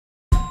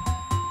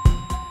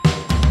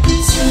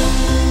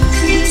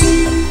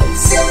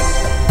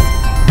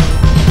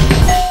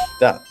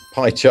that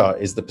pie chart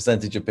is the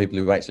percentage of people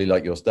who actually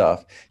like your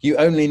stuff. You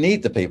only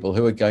need the people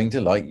who are going to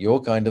like your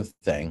kind of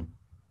thing,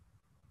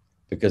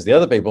 because the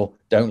other people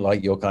don't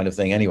like your kind of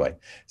thing anyway.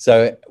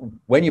 So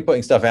when you're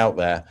putting stuff out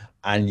there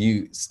and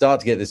you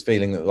start to get this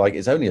feeling that like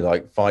it's only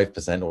like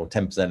 5% or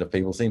 10% of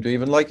people seem to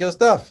even like your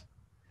stuff,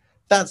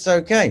 that's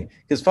okay,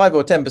 because 5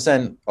 or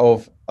 10%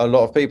 of a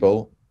lot of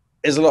people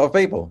is a lot of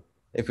people.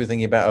 If we're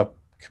thinking about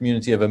a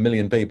community of 1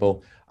 million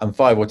people and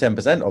 5 or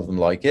 10% of them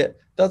like it,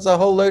 that's a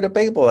whole load of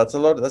people. That's a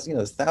lot of, that's, you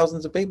know,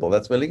 thousands of people.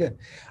 That's really good.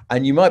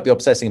 And you might be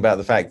obsessing about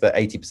the fact that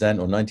 80%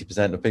 or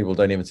 90% of people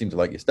don't even seem to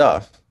like your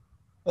stuff.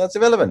 Well, that's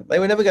irrelevant. They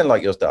were never going to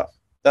like your stuff.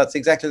 That's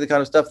exactly the kind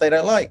of stuff they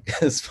don't like.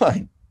 It's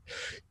fine.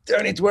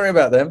 Don't need to worry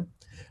about them.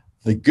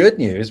 The good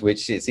news,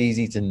 which it's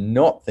easy to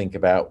not think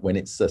about when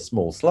it's a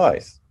small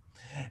slice,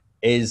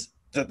 is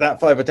that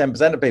 5 or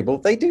 10% of people,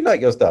 they do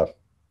like your stuff.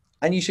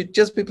 And you should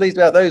just be pleased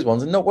about those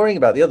ones and not worrying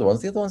about the other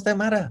ones. The other ones don't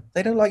matter.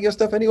 They don't like your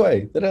stuff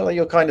anyway. They don't like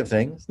your kind of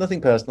thing. It's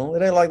nothing personal. They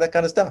don't like that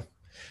kind of stuff.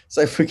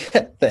 So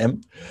forget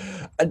them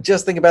and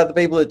just think about the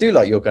people that do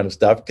like your kind of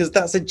stuff, because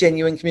that's a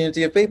genuine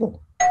community of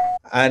people.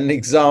 An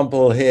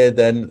example here,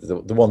 then,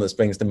 the one that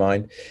springs to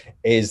mind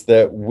is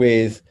that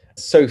with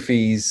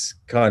Sophie's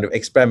kind of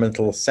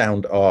experimental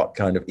sound art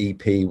kind of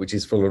EP, which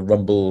is full of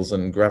rumbles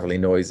and gravelly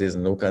noises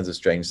and all kinds of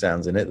strange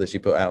sounds in it that she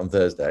put out on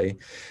Thursday,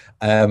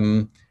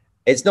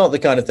 it's not the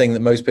kind of thing that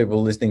most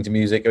people listening to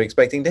music are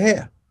expecting to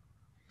hear.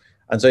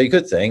 And so you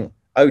could think,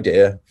 oh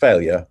dear,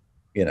 failure,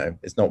 you know,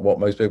 it's not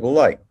what most people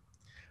like.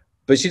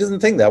 But she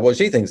doesn't think that. What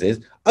she thinks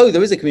is, oh,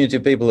 there is a community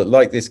of people that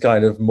like this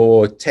kind of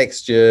more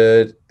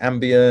textured,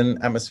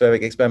 ambient,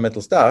 atmospheric,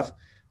 experimental stuff.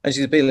 And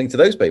she's appealing to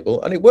those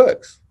people, and it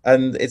works.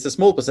 And it's a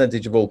small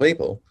percentage of all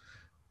people.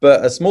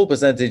 But a small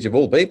percentage of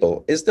all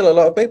people is still a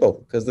lot of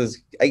people, because there's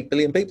 8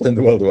 billion people in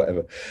the world or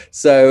whatever.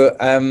 So,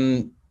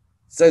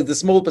 so the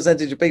small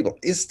percentage of people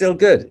is still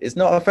good. It's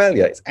not a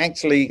failure. It's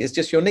actually, it's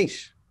just your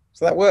niche.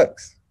 So that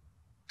works.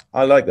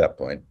 I like that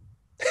point.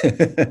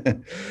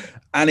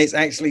 And it's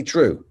actually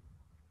true.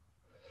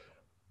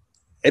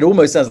 It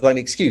almost sounds like an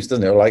excuse,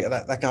 doesn't it? Like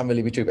that can't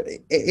really be true, but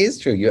it is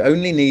true. You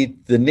only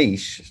need the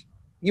niche.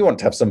 You want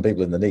to have some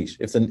people in the niche.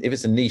 If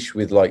it's a niche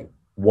with like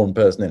one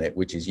person in it,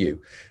 which is you,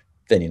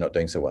 then you're not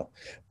doing so well.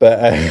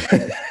 But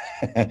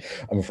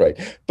I'm afraid.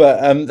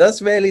 But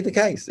that's rarely the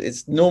case.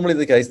 It's normally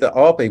the case that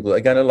are people that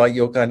are going to like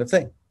your kind of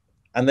thing,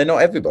 and they're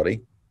not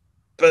everybody.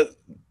 But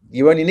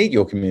you only need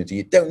your community.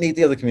 You don't need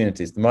the other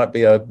communities. There might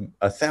be a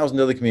 1,000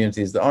 other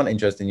communities that aren't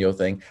interested in your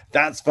thing.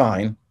 That's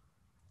fine,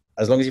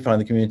 as long as you find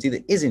the community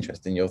that is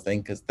interested in your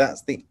thing, because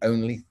that's the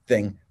only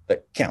thing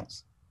that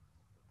counts.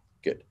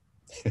 Good.